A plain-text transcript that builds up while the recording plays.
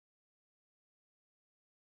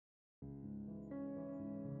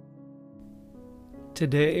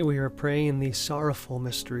Today we are praying the sorrowful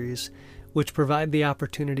mysteries, which provide the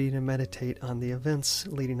opportunity to meditate on the events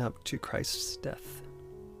leading up to Christ's death.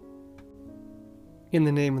 In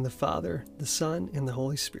the name of the Father, the Son, and the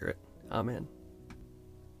Holy Spirit. Amen.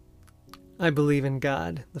 I believe in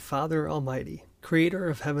God, the Father Almighty, creator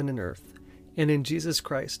of heaven and earth, and in Jesus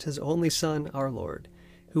Christ, his only Son, our Lord,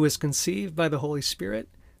 who was conceived by the Holy Spirit,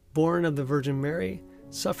 born of the Virgin Mary,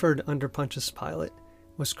 suffered under Pontius Pilate,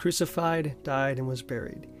 was crucified, died, and was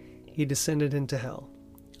buried. He descended into hell.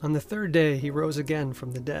 On the third day he rose again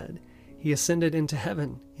from the dead. He ascended into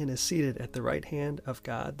heaven and is seated at the right hand of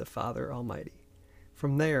God the Father Almighty.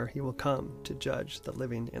 From there he will come to judge the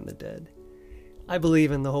living and the dead. I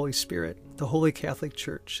believe in the Holy Spirit, the Holy Catholic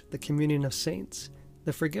Church, the communion of saints,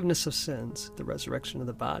 the forgiveness of sins, the resurrection of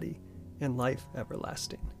the body, and life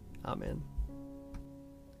everlasting. Amen.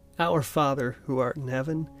 Our Father, who art in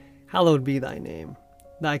heaven, hallowed be thy name.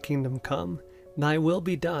 Thy kingdom come, thy will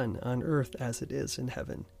be done on earth as it is in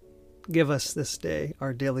heaven. Give us this day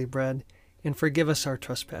our daily bread, and forgive us our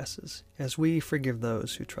trespasses, as we forgive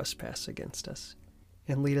those who trespass against us.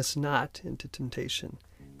 And lead us not into temptation,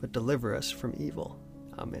 but deliver us from evil.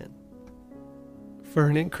 Amen. For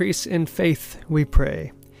an increase in faith, we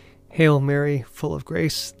pray. Hail Mary, full of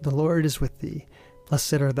grace, the Lord is with thee.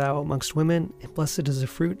 Blessed art thou amongst women, and blessed is the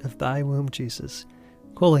fruit of thy womb, Jesus.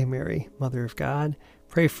 Holy Mary, Mother of God,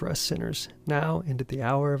 pray for us sinners, now and at the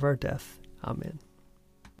hour of our death. Amen.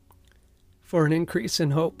 For an increase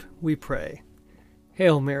in hope, we pray.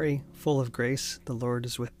 Hail Mary, full of grace, the Lord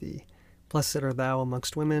is with thee. Blessed art thou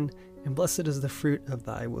amongst women, and blessed is the fruit of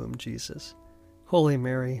thy womb, Jesus. Holy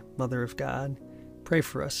Mary, Mother of God, pray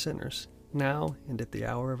for us sinners, now and at the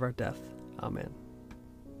hour of our death. Amen.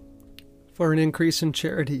 For an increase in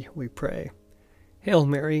charity, we pray. Hail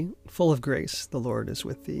Mary, full of grace, the Lord is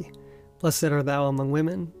with thee. Blessed art thou among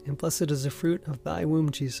women, and blessed is the fruit of thy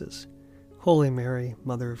womb, Jesus. Holy Mary,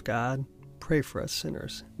 Mother of God, pray for us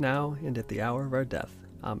sinners, now and at the hour of our death.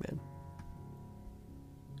 Amen.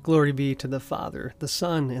 Glory be to the Father, the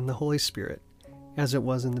Son, and the Holy Spirit, as it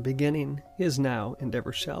was in the beginning, is now, and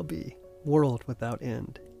ever shall be, world without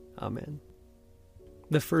end. Amen.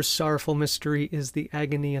 The first sorrowful mystery is the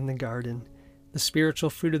agony in the garden. The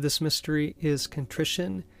spiritual fruit of this mystery is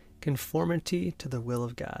contrition, conformity to the will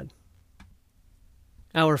of God.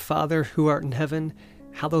 Our Father, who art in heaven,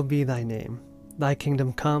 hallowed be thy name. Thy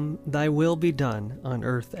kingdom come, thy will be done, on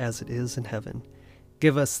earth as it is in heaven.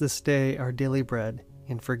 Give us this day our daily bread,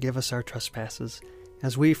 and forgive us our trespasses,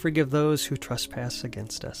 as we forgive those who trespass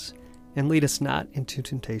against us. And lead us not into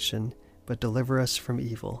temptation, but deliver us from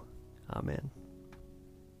evil. Amen.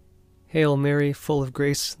 Hail Mary, full of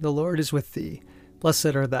grace, the Lord is with thee.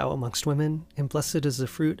 Blessed art thou amongst women, and blessed is the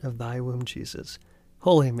fruit of thy womb, Jesus.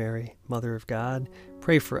 Holy Mary, Mother of God,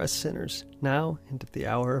 pray for us sinners, now and at the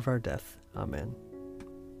hour of our death. Amen.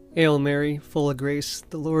 Hail Mary, full of grace,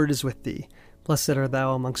 the Lord is with thee. Blessed art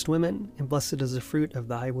thou amongst women, and blessed is the fruit of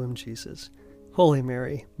thy womb, Jesus. Holy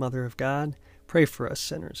Mary, Mother of God, pray for us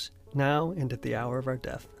sinners, now and at the hour of our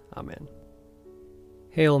death. Amen.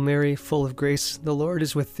 Hail Mary, full of grace, the Lord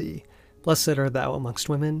is with thee. Blessed art thou amongst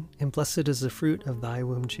women, and blessed is the fruit of thy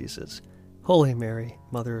womb, Jesus. Holy Mary,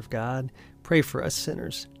 Mother of God, pray for us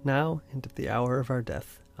sinners, now and at the hour of our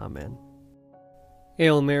death. Amen.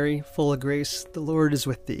 Hail Mary, full of grace, the Lord is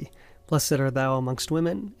with thee. Blessed art thou amongst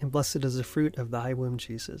women, and blessed is the fruit of thy womb,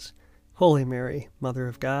 Jesus. Holy Mary, Mother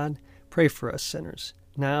of God, pray for us sinners,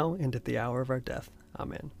 now and at the hour of our death.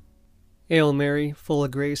 Amen. Hail Mary, full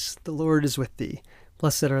of grace, the Lord is with thee.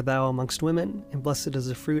 Blessed art thou amongst women, and blessed is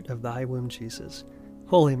the fruit of thy womb, Jesus.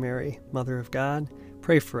 Holy Mary, Mother of God,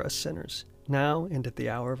 pray for us sinners, now and at the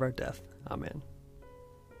hour of our death. Amen.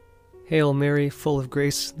 Hail Mary, full of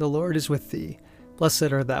grace, the Lord is with thee.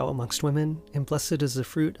 Blessed art thou amongst women, and blessed is the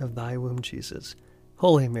fruit of thy womb, Jesus.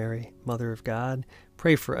 Holy Mary, Mother of God,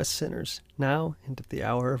 pray for us sinners, now and at the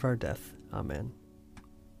hour of our death. Amen.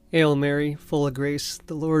 Hail Mary, full of grace,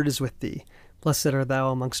 the Lord is with thee. Blessed art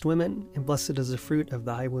thou amongst women, and blessed is the fruit of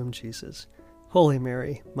thy womb, Jesus. Holy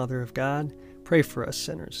Mary, Mother of God, pray for us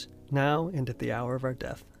sinners, now and at the hour of our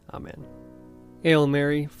death. Amen. Hail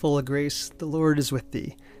Mary, full of grace, the Lord is with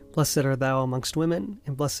thee. Blessed art thou amongst women,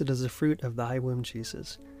 and blessed is the fruit of thy womb,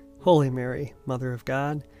 Jesus. Holy Mary, Mother of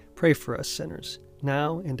God, pray for us sinners,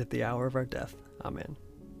 now and at the hour of our death. Amen.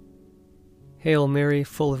 Hail Mary,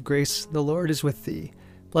 full of grace, the Lord is with thee.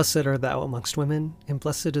 Blessed art thou amongst women, and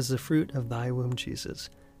blessed is the fruit of thy womb, Jesus.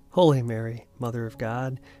 Holy Mary, Mother of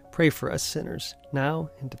God, pray for us sinners, now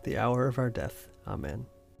and at the hour of our death. Amen.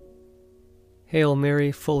 Hail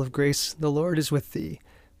Mary, full of grace, the Lord is with thee.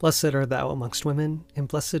 Blessed art thou amongst women, and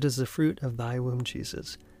blessed is the fruit of thy womb,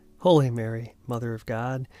 Jesus. Holy Mary, Mother of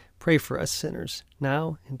God, pray for us sinners,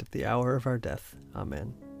 now and at the hour of our death.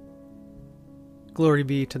 Amen. Glory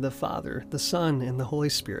be to the Father, the Son, and the Holy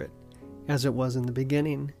Spirit, as it was in the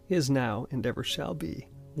beginning, is now, and ever shall be,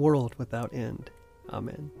 world without end.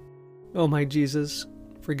 Amen. O my Jesus,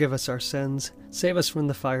 forgive us our sins, save us from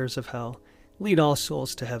the fires of hell, lead all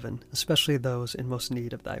souls to heaven, especially those in most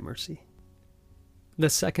need of thy mercy.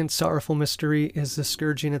 The second sorrowful mystery is the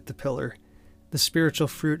scourging at the pillar. The spiritual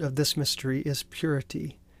fruit of this mystery is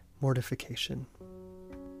purity, mortification.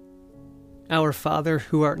 Our Father,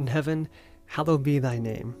 who art in heaven, hallowed be thy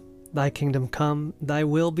name. Thy kingdom come, thy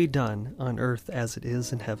will be done, on earth as it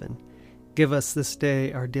is in heaven. Give us this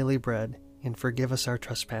day our daily bread, and forgive us our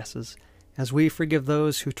trespasses, as we forgive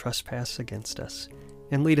those who trespass against us.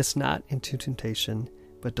 And lead us not into temptation,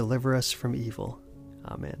 but deliver us from evil.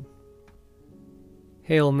 Amen.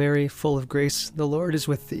 Hail Mary, full of grace, the Lord is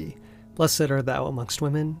with thee. Blessed art thou amongst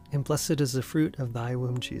women, and blessed is the fruit of thy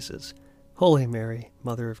womb, Jesus. Holy Mary,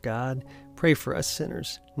 Mother of God, pray for us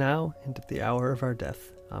sinners, now and at the hour of our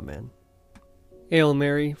death. Amen. Hail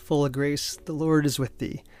Mary, full of grace, the Lord is with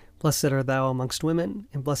thee. Blessed art thou amongst women,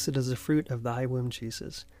 and blessed is the fruit of thy womb,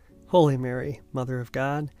 Jesus. Holy Mary, Mother of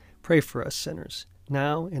God, pray for us sinners,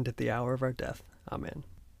 now and at the hour of our death. Amen.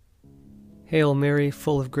 Hail Mary,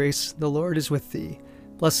 full of grace, the Lord is with thee.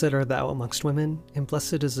 Blessed art thou amongst women, and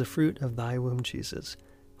blessed is the fruit of thy womb, Jesus.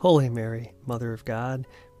 Holy Mary, Mother of God,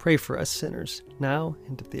 pray for us sinners, now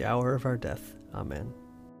and at the hour of our death. Amen.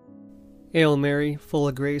 Hail Mary, full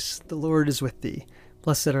of grace, the Lord is with thee.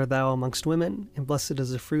 Blessed art thou amongst women, and blessed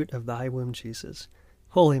is the fruit of thy womb, Jesus.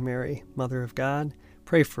 Holy Mary, Mother of God,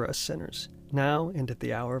 pray for us sinners, now and at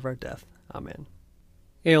the hour of our death. Amen.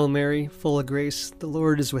 Hail Mary, full of grace, the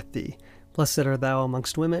Lord is with thee. Blessed art thou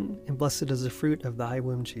amongst women, and blessed is the fruit of thy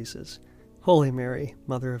womb, Jesus. Holy Mary,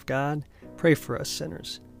 Mother of God, pray for us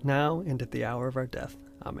sinners, now and at the hour of our death.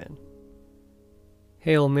 Amen.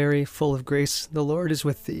 Hail Mary, full of grace, the Lord is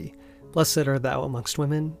with thee. Blessed art thou amongst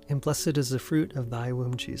women, and blessed is the fruit of thy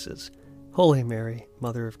womb, Jesus. Holy Mary,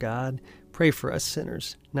 Mother of God, pray for us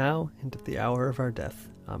sinners, now and at the hour of our death.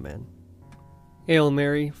 Amen. Hail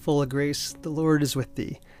Mary, full of grace, the Lord is with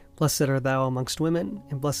thee. Blessed art thou amongst women,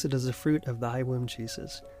 and blessed is the fruit of thy womb,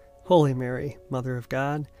 Jesus. Holy Mary, Mother of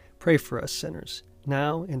God, pray for us sinners,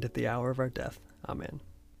 now and at the hour of our death. Amen.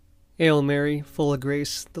 Hail Mary, full of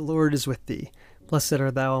grace, the Lord is with thee. Blessed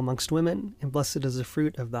art thou amongst women, and blessed is the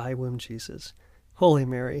fruit of thy womb, Jesus. Holy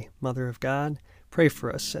Mary, Mother of God, pray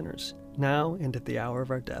for us sinners, now and at the hour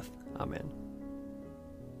of our death. Amen.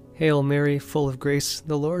 Hail Mary, full of grace,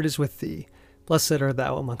 the Lord is with thee. Blessed art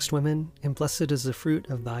thou amongst women, and blessed is the fruit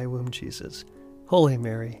of thy womb, Jesus. Holy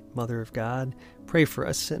Mary, Mother of God, pray for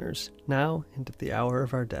us sinners, now and at the hour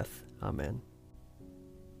of our death. Amen.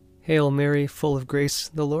 Hail Mary, full of grace,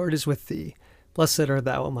 the Lord is with thee. Blessed art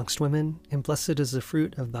thou amongst women, and blessed is the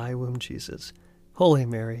fruit of thy womb, Jesus. Holy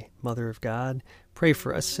Mary, Mother of God, pray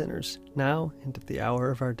for us sinners, now and at the hour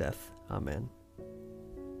of our death. Amen.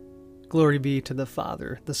 Glory be to the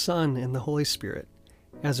Father, the Son, and the Holy Spirit,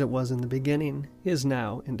 as it was in the beginning, is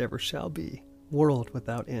now, and ever shall be, world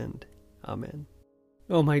without end. Amen.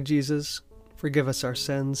 O my Jesus, forgive us our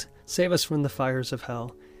sins, save us from the fires of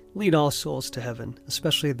hell, lead all souls to heaven,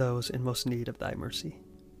 especially those in most need of thy mercy.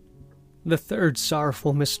 The third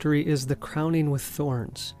sorrowful mystery is the crowning with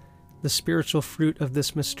thorns. The spiritual fruit of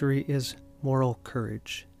this mystery is moral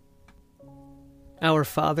courage. Our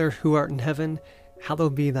Father, who art in heaven,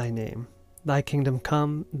 hallowed be thy name. Thy kingdom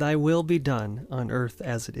come, thy will be done, on earth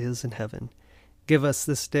as it is in heaven. Give us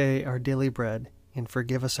this day our daily bread, and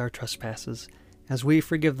forgive us our trespasses, as we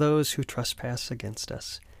forgive those who trespass against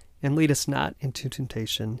us. And lead us not into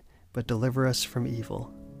temptation, but deliver us from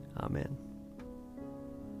evil. Amen.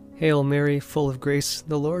 Hail Mary, full of grace,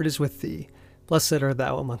 the Lord is with thee. Blessed art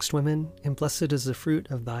thou amongst women, and blessed is the fruit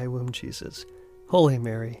of thy womb, Jesus. Holy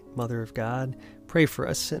Mary, Mother of God, pray for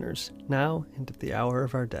us sinners, now and at the hour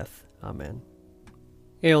of our death. Amen.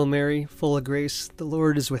 Hail Mary, full of grace, the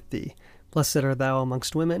Lord is with thee. Blessed art thou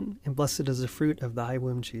amongst women, and blessed is the fruit of thy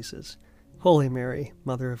womb, Jesus. Holy Mary,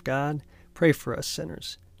 Mother of God, pray for us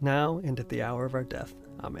sinners, now and at the hour of our death.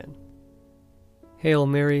 Amen. Hail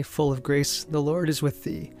Mary, full of grace, the Lord is with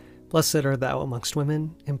thee. Blessed art thou amongst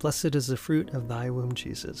women, and blessed is the fruit of thy womb,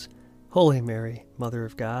 Jesus. Holy Mary, Mother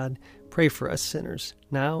of God, pray for us sinners,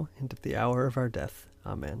 now and at the hour of our death.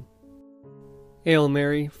 Amen. Hail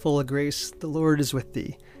Mary, full of grace, the Lord is with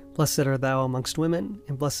thee. Blessed art thou amongst women,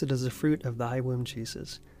 and blessed is the fruit of thy womb,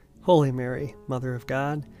 Jesus. Holy Mary, Mother of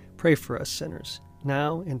God, pray for us sinners,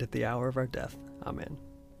 now and at the hour of our death. Amen.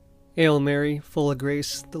 Hail Mary, full of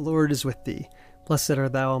grace, the Lord is with thee. Blessed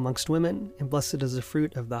art thou amongst women, and blessed is the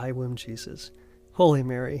fruit of thy womb, Jesus. Holy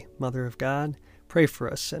Mary, Mother of God, pray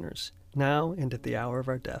for us sinners, now and at the hour of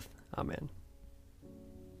our death. Amen.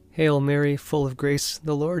 Hail Mary, full of grace,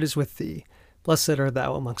 the Lord is with thee. Blessed art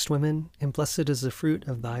thou amongst women, and blessed is the fruit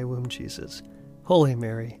of thy womb, Jesus. Holy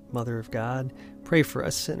Mary, Mother of God, pray for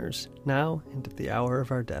us sinners, now and at the hour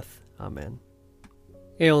of our death. Amen.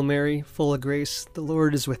 Hail Mary, full of grace, the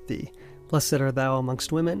Lord is with thee. Blessed art thou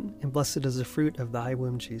amongst women, and blessed is the fruit of thy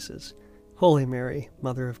womb, Jesus. Holy Mary,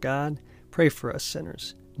 Mother of God, pray for us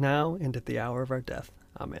sinners, now and at the hour of our death.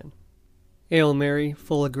 Amen. Hail Mary,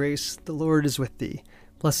 full of grace, the Lord is with thee.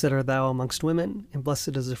 Blessed art thou amongst women, and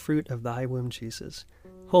blessed is the fruit of thy womb, Jesus.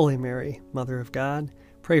 Holy Mary, Mother of God,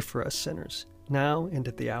 pray for us sinners, now and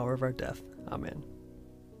at the hour of our death. Amen.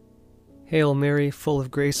 Hail Mary, full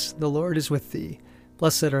of grace, the Lord is with thee.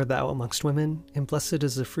 Blessed art thou amongst women, and blessed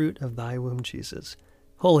is the fruit of thy womb, Jesus.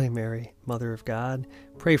 Holy Mary, Mother of God,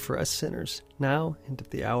 pray for us sinners, now and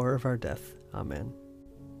at the hour of our death. Amen.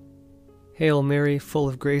 Hail Mary, full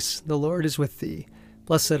of grace, the Lord is with thee.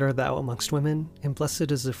 Blessed art thou amongst women, and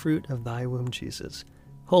blessed is the fruit of thy womb, Jesus.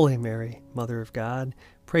 Holy Mary, Mother of God,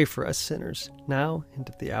 pray for us sinners, now and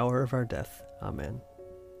at the hour of our death. Amen.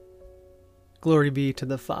 Glory be to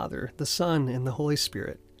the Father, the Son, and the Holy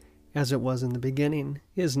Spirit, as it was in the beginning,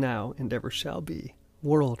 is now, and ever shall be,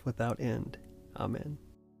 world without end. Amen.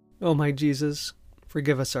 O my Jesus,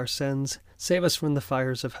 forgive us our sins, save us from the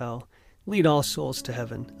fires of hell, lead all souls to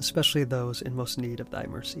heaven, especially those in most need of thy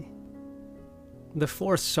mercy. The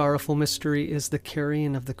fourth sorrowful mystery is the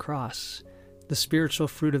carrying of the cross. The spiritual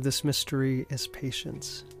fruit of this mystery is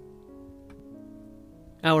patience.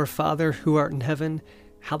 Our Father, who art in heaven,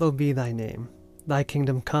 hallowed be thy name. Thy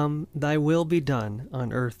kingdom come, thy will be done,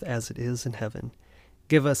 on earth as it is in heaven.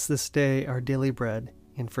 Give us this day our daily bread,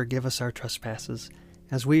 and forgive us our trespasses,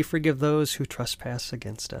 as we forgive those who trespass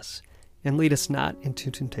against us. And lead us not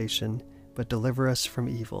into temptation, but deliver us from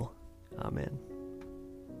evil. Amen.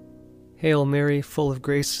 Hail Mary, full of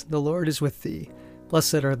grace, the Lord is with thee.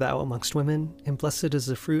 Blessed art thou amongst women, and blessed is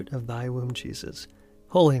the fruit of thy womb, Jesus.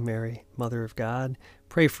 Holy Mary, Mother of God,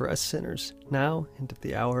 pray for us sinners, now and at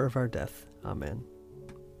the hour of our death. Amen.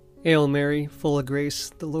 Hail Mary, full of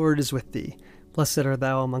grace, the Lord is with thee. Blessed art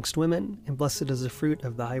thou amongst women, and blessed is the fruit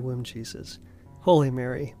of thy womb, Jesus. Holy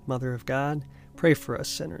Mary, Mother of God, pray for us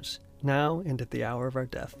sinners, now and at the hour of our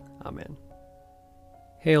death. Amen.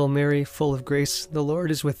 Hail Mary, full of grace, the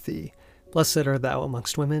Lord is with thee. Blessed art thou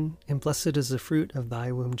amongst women, and blessed is the fruit of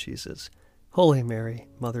thy womb, Jesus. Holy Mary,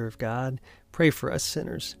 Mother of God, pray for us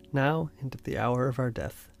sinners, now and at the hour of our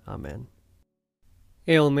death. Amen.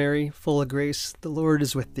 Hail Mary, full of grace, the Lord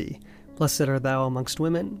is with thee. Blessed art thou amongst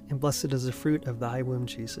women, and blessed is the fruit of thy womb,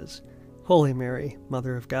 Jesus. Holy Mary,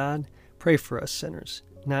 Mother of God, pray for us sinners,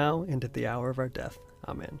 now and at the hour of our death.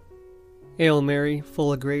 Amen. Hail Mary,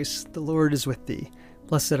 full of grace, the Lord is with thee.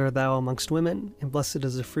 Blessed art thou amongst women, and blessed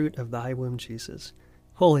is the fruit of thy womb, Jesus.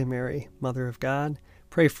 Holy Mary, Mother of God,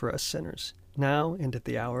 pray for us sinners, now and at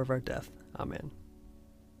the hour of our death. Amen.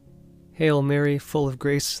 Hail Mary, full of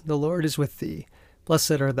grace, the Lord is with thee.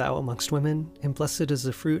 Blessed art thou amongst women, and blessed is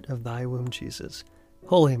the fruit of thy womb, Jesus.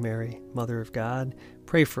 Holy Mary, Mother of God,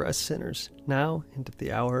 pray for us sinners, now and at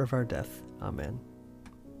the hour of our death. Amen.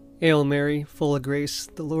 Hail Mary, full of grace,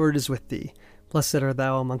 the Lord is with thee. Blessed art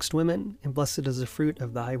thou amongst women, and blessed is the fruit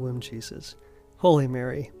of thy womb, Jesus. Holy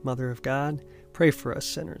Mary, Mother of God, pray for us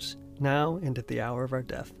sinners, now and at the hour of our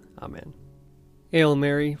death. Amen. Hail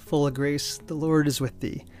Mary, full of grace, the Lord is with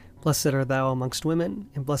thee. Blessed art thou amongst women,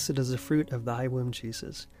 and blessed is the fruit of thy womb,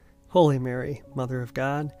 Jesus. Holy Mary, Mother of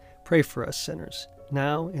God, pray for us sinners,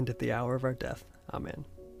 now and at the hour of our death. Amen.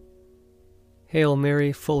 Hail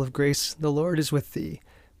Mary, full of grace, the Lord is with thee.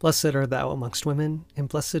 Blessed art thou amongst women, and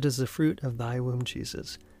blessed is the fruit of thy womb,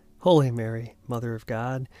 Jesus. Holy Mary, Mother of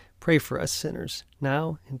God, pray for us sinners,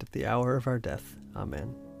 now and at the hour of our death.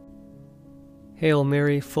 Amen. Hail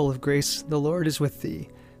Mary, full of grace, the Lord is with thee.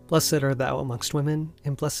 Blessed art thou amongst women,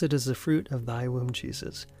 and blessed is the fruit of thy womb,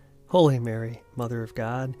 Jesus. Holy Mary, Mother of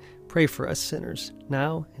God, pray for us sinners,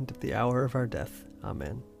 now and at the hour of our death.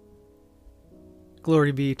 Amen.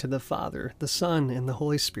 Glory be to the Father, the Son, and the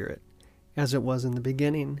Holy Spirit, as it was in the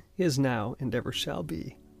beginning, is now, and ever shall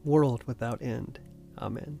be, world without end.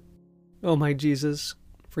 Amen. O my Jesus,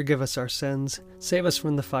 forgive us our sins, save us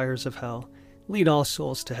from the fires of hell, lead all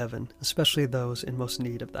souls to heaven, especially those in most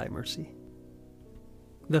need of thy mercy.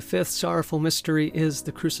 The fifth sorrowful mystery is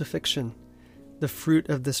the crucifixion. The fruit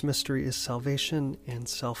of this mystery is salvation and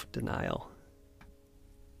self-denial.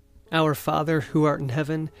 Our Father, who art in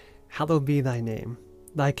heaven, hallowed be thy name.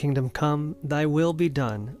 Thy kingdom come, thy will be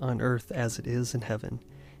done, on earth as it is in heaven.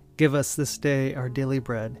 Give us this day our daily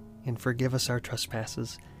bread, and forgive us our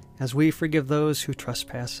trespasses, as we forgive those who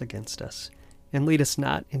trespass against us. And lead us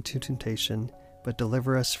not into temptation, but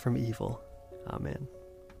deliver us from evil. Amen.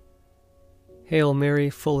 Hail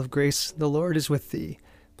Mary, full of grace, the Lord is with thee.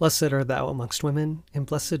 Blessed art thou amongst women, and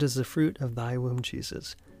blessed is the fruit of thy womb,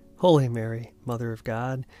 Jesus. Holy Mary, Mother of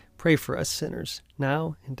God, pray for us sinners,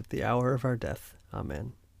 now and at the hour of our death.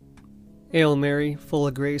 Amen. Hail Mary, full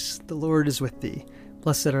of grace, the Lord is with thee.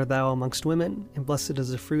 Blessed art thou amongst women, and blessed is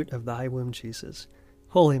the fruit of thy womb, Jesus.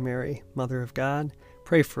 Holy Mary, Mother of God,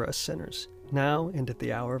 pray for us sinners, now and at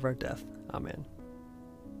the hour of our death. Amen.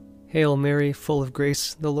 Hail Mary, full of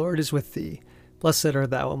grace, the Lord is with thee. Blessed art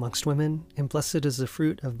thou amongst women, and blessed is the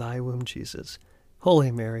fruit of thy womb, Jesus. Holy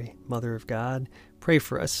Mary, Mother of God, pray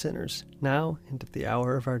for us sinners, now and at the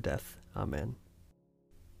hour of our death. Amen.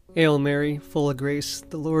 Hail Mary, full of grace,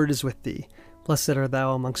 the Lord is with thee. Blessed art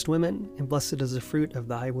thou amongst women, and blessed is the fruit of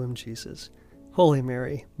thy womb, Jesus. Holy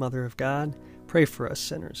Mary, Mother of God, pray for us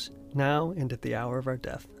sinners, now and at the hour of our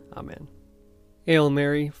death. Amen. Hail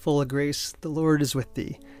Mary, full of grace, the Lord is with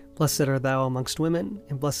thee. Blessed art thou amongst women,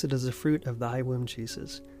 and blessed is the fruit of thy womb,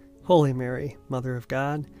 Jesus. Holy Mary, Mother of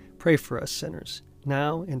God, pray for us sinners,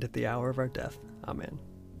 now and at the hour of our death. Amen.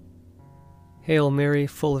 Hail Mary,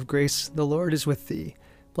 full of grace, the Lord is with thee.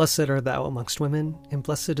 Blessed art thou amongst women, and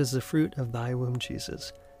blessed is the fruit of thy womb,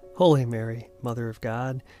 Jesus. Holy Mary, Mother of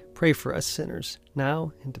God, pray for us sinners,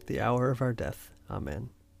 now and at the hour of our death. Amen.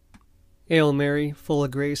 Hail Mary, full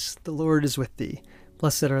of grace, the Lord is with thee.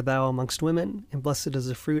 Blessed art thou amongst women, and blessed is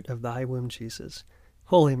the fruit of thy womb, Jesus.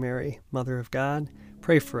 Holy Mary, Mother of God,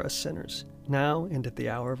 pray for us sinners, now and at the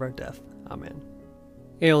hour of our death. Amen.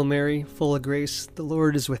 Hail Mary, full of grace, the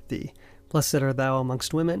Lord is with thee. Blessed art thou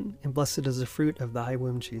amongst women, and blessed is the fruit of thy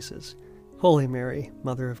womb, Jesus. Holy Mary,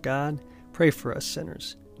 Mother of God, pray for us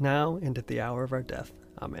sinners, now and at the hour of our death.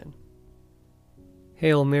 Amen.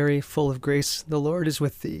 Hail Mary, full of grace, the Lord is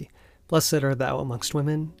with thee. Blessed art thou amongst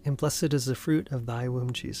women, and blessed is the fruit of thy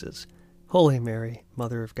womb, Jesus. Holy Mary,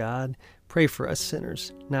 Mother of God, pray for us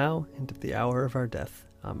sinners, now and at the hour of our death.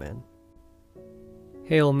 Amen.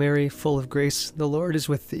 Hail Mary, full of grace, the Lord is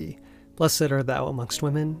with thee. Blessed art thou amongst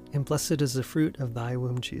women, and blessed is the fruit of thy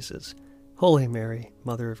womb, Jesus. Holy Mary,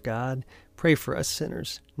 Mother of God, pray for us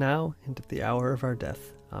sinners, now and at the hour of our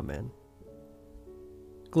death. Amen.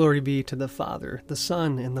 Glory be to the Father, the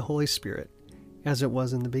Son, and the Holy Spirit, as it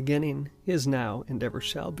was in the beginning, is now, and ever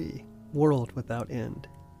shall be, world without end.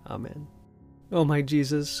 Amen. O my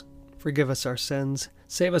Jesus, forgive us our sins,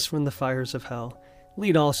 save us from the fires of hell,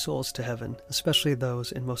 lead all souls to heaven, especially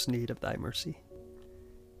those in most need of thy mercy.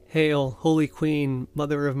 Hail, Holy Queen,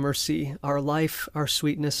 Mother of Mercy, our life, our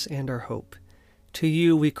sweetness, and our hope. To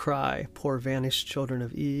you we cry, poor vanished children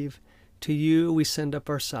of Eve. To you we send up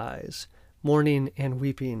our sighs, mourning and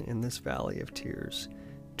weeping in this valley of tears.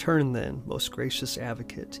 Turn then, most gracious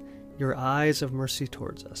Advocate, your eyes of mercy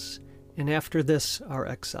towards us, and after this our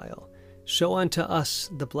exile, show unto us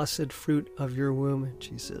the blessed fruit of your womb,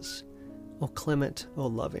 Jesus. O clement, O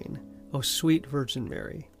loving, O sweet Virgin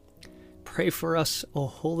Mary, pray for us, O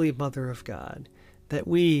Holy Mother of God, that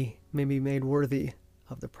we may be made worthy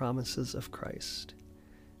of the promises of Christ.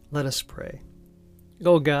 Let us pray.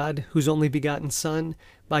 O God, whose only begotten Son,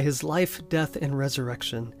 by his life, death, and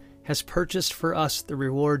resurrection, has purchased for us the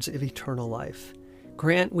rewards of eternal life,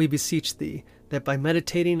 grant, we beseech thee, that by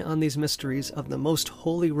meditating on these mysteries of the most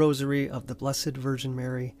holy Rosary of the Blessed Virgin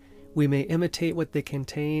Mary, we may imitate what they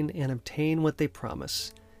contain and obtain what they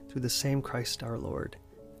promise, through the same Christ our Lord.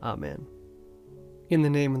 Amen. In the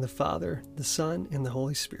name of the Father, the Son, and the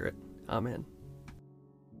Holy Spirit. Amen.